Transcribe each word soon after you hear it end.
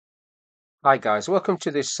Hi guys, welcome to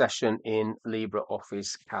this session in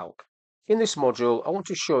LibreOffice Calc. In this module, I want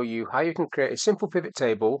to show you how you can create a simple pivot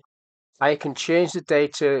table, how you can change the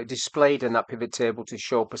data displayed in that pivot table to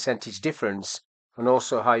show percentage difference, and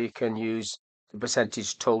also how you can use the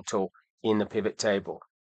percentage total in the pivot table.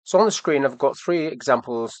 So on the screen, I've got three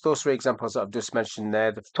examples. Those three examples that I've just mentioned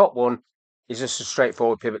there. The top one is just a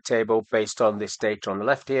straightforward pivot table based on this data on the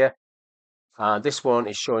left here. This one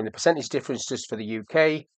is showing the percentage difference just for the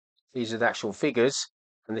UK. These are the actual figures,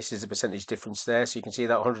 and this is the percentage difference there. So you can see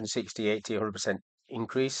that 160, 80, 100%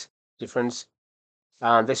 increase difference.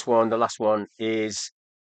 And this one, the last one, is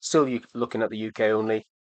still looking at the UK only,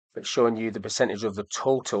 but showing you the percentage of the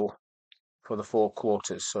total for the 4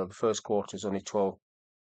 quarters. So the first quarter is only 12,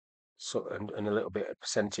 so and a little bit of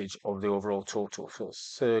percentage of the overall total. So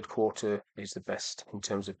third quarter is the best in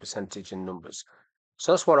terms of percentage and numbers.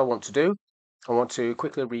 So that's what I want to do. I want to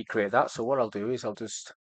quickly recreate that. So what I'll do is I'll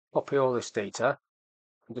just copy all this data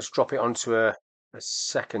and just drop it onto a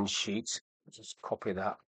second sheet. Just copy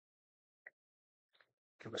that,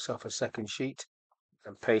 give myself a second sheet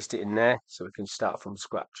and paste it in there so we can start from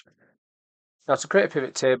scratch. Now to create a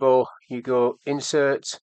pivot table, you go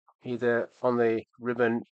insert either on the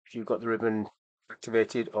ribbon if you've got the ribbon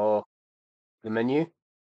activated or the menu.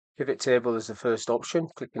 Pivot table is the first option.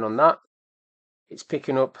 Clicking on that, it's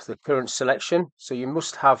picking up the current selection. So you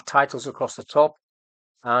must have titles across the top.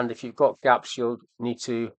 And if you've got gaps, you'll need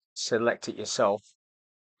to select it yourself.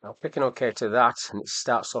 Now clicking OK to that, and it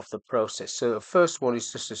starts off the process. So the first one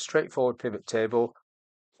is just a straightforward pivot table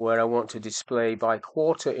where I want to display by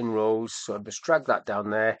quarter in rows. So I'll just drag that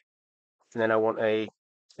down there. And then I want a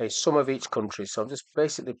sum of each country. So I'm just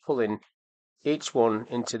basically pulling each one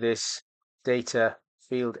into this data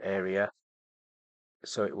field area.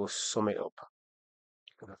 So it will sum it up.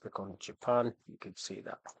 If I click on Japan, you can see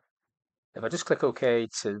that. If I just click OK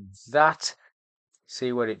to that,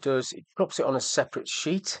 see what it does. It drops it on a separate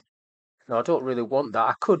sheet. Now I don't really want that.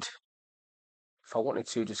 I could, if I wanted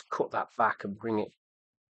to, just cut that back and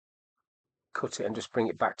cut it and just bring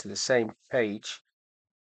it back to the same page,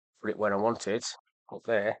 put it where I want it, up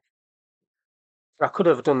there. I could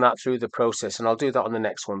have done that through the process, and I'll do that on the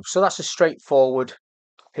next one. So that's a straightforward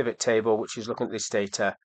pivot table, which is looking at this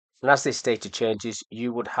data. And as this data changes,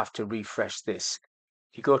 you would have to refresh this.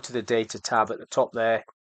 If you go to the data tab at the top there,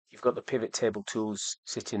 you've got the pivot table tools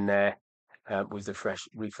sitting there with the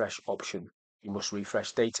refresh option. You must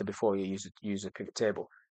refresh data before you use a pivot table.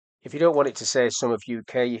 If you don't want it to say sum of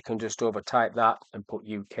UK, you can just overtype that and put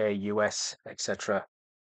UK, US, etc.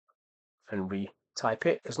 and retype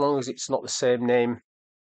it, as long as it's not the same name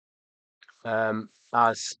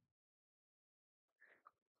as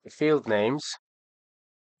the field names,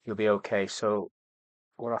 you'll be okay. So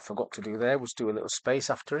what I forgot to do there was do a little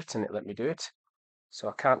space after it, and it let me do it. So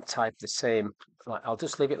I can't type the same. I'll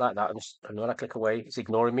just leave it like that, and when I click away, it's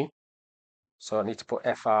ignoring me. So I need to put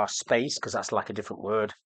FR space because that's like a different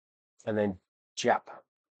word, and then Jap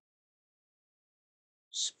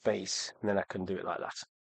space, and then I can do it like that.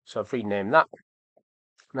 So I've renamed that.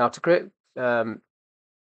 Now to create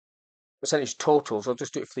percentage totals, I'll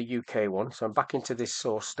just do it for the UK one. So I'm back into this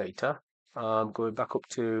source data. I'm going back up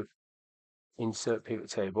to insert pivot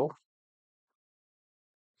table,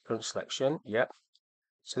 current selection. Yep.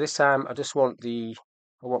 So this time I just want I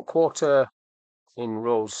want quarter in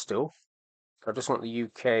rows still. I just want the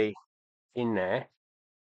UK in there,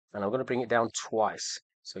 and I'm going to bring it down twice.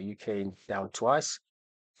 So UK down twice.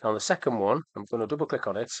 Now on the second one, I'm going to double click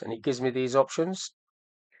on it, and it gives me these options.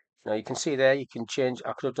 Now you can see there, you can change.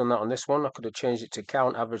 I could have done that on this one. I could have changed it to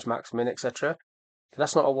count, average, max, min, etc.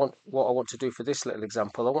 That's not what I want to do for this little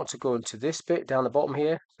example. I want to go into this bit down the bottom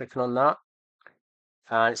here, clicking on that,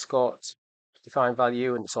 and it's got define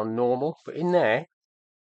value and it's on normal. But in there,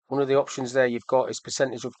 one of the options there you've got is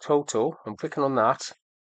percentage of total. I'm clicking on that,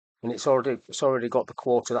 and it's already got the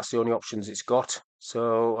quarter. That's the only options it's got.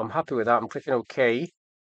 So I'm happy with that. I'm clicking OK.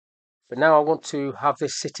 But now I want to have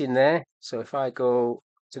this sitting there. So if I go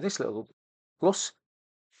to this little plus,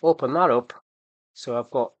 open that up. So I've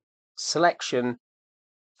got selection.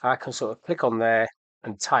 I can sort of click on there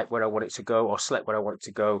and type where I want it to go, or select where I want it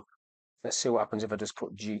to go. Let's see what happens if I just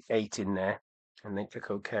put G8 in there and then click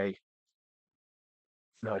OK.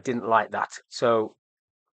 No, I didn't like that. So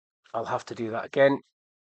I'll have to do that again.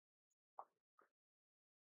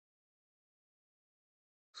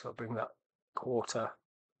 So I'll bring that quarter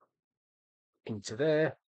into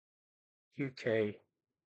there, UK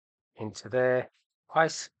into there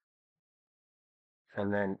twice,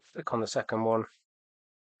 and then click on the second one,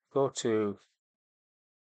 go to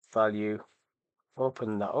value,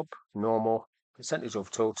 open that up, normal, percentage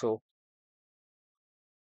of total,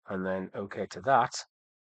 and then OK to that.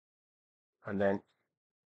 And then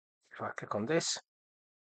if I click on this,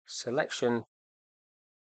 selection,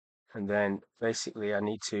 and then basically I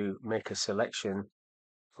need to make a selection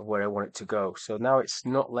of where I want it to go. So now it's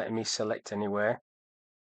not letting me select anywhere.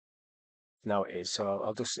 Now it is.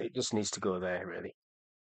 So it just needs to go there really.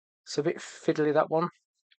 It's a bit fiddly, that one.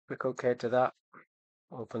 Click OK to that.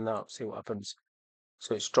 Open that up, see what happens.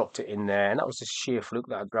 So it's dropped it in there, and that was just sheer fluke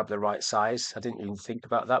that I grabbed the right size. I didn't even think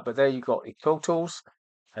about that, but there you got the totals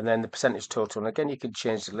and then the percentage total. And again, you can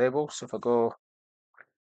change the label. So if I go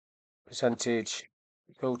percentage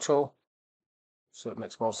total, so it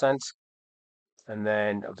makes more sense. And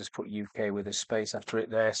then I'll just put UK with a space after it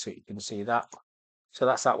there so you can see that. So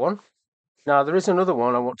that's that one. Now there is another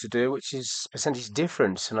one I want to do, which is percentage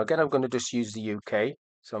difference. And again, I'm going to just use the UK.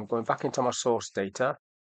 So I'm going back into my source data,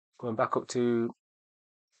 going back up to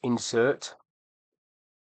insert,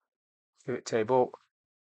 pivot table.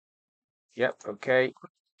 Yep, okay.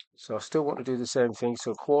 So I still want to do the same thing.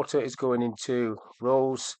 So quarter is going into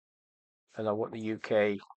rows, and I want the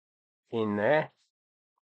UK in there,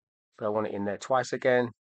 but I want it in there twice again,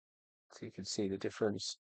 so you can see the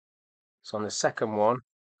difference. So on the second one,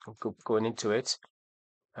 I'm going into it,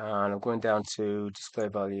 and I'm going down to display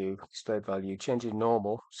value, changing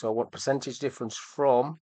normal. So I want percentage difference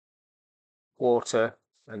from quarter,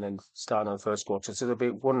 and then starting on the first quarter. So there'll be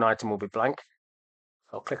one item will be blank.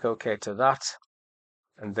 I'll click OK to that,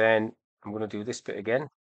 and then I'm going to do this bit again.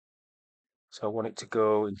 So I want it to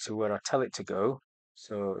go into where I tell it to go.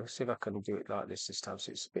 So let's see if I can do it like this time.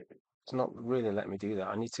 So it's not really letting me do that.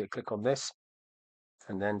 I need to click on this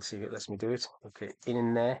and then see if it lets me do it. Okay,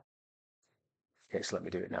 in there. Okay, it's let me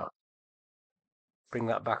do it now. Bring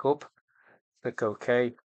that back up. Click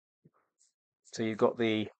OK. So you've got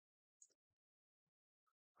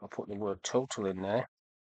I'll put the word total in there.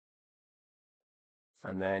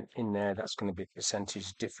 And then in there, that's going to be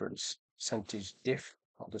percentage difference. Percentage diff.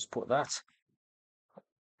 I'll just put that.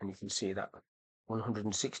 And you can see that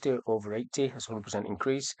 160 over 80, that's 100%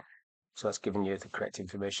 increase. So that's giving you the correct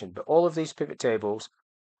information. But all of these pivot tables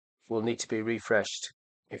will need to be refreshed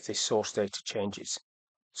if this source data changes.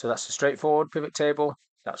 So that's a straightforward pivot table.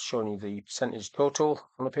 That's showing you the percentage total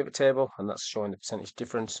on the pivot table, and that's showing the percentage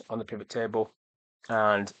difference on the pivot table.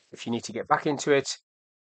 And if you need to get back into it,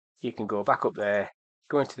 you can go back up there,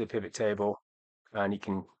 go into the pivot table, and you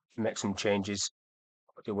can make some changes,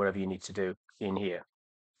 do whatever you need to do in here.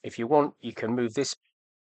 If you want, you can move this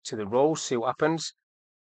to the rows, see what happens.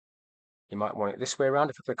 You might want it this way around.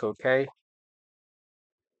 If I click OK,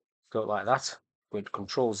 go like that. With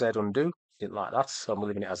Control Z undo, it like that. So I'm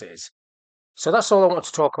leaving it as it is. So that's all I want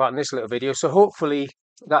to talk about in this little video. So hopefully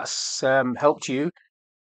that's helped you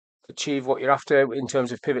achieve what you're after in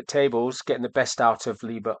terms of pivot tables, getting the best out of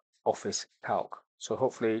LibreOffice Calc. So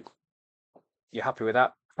hopefully you're happy with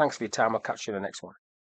that. Thanks for your time. I'll catch you in the next one.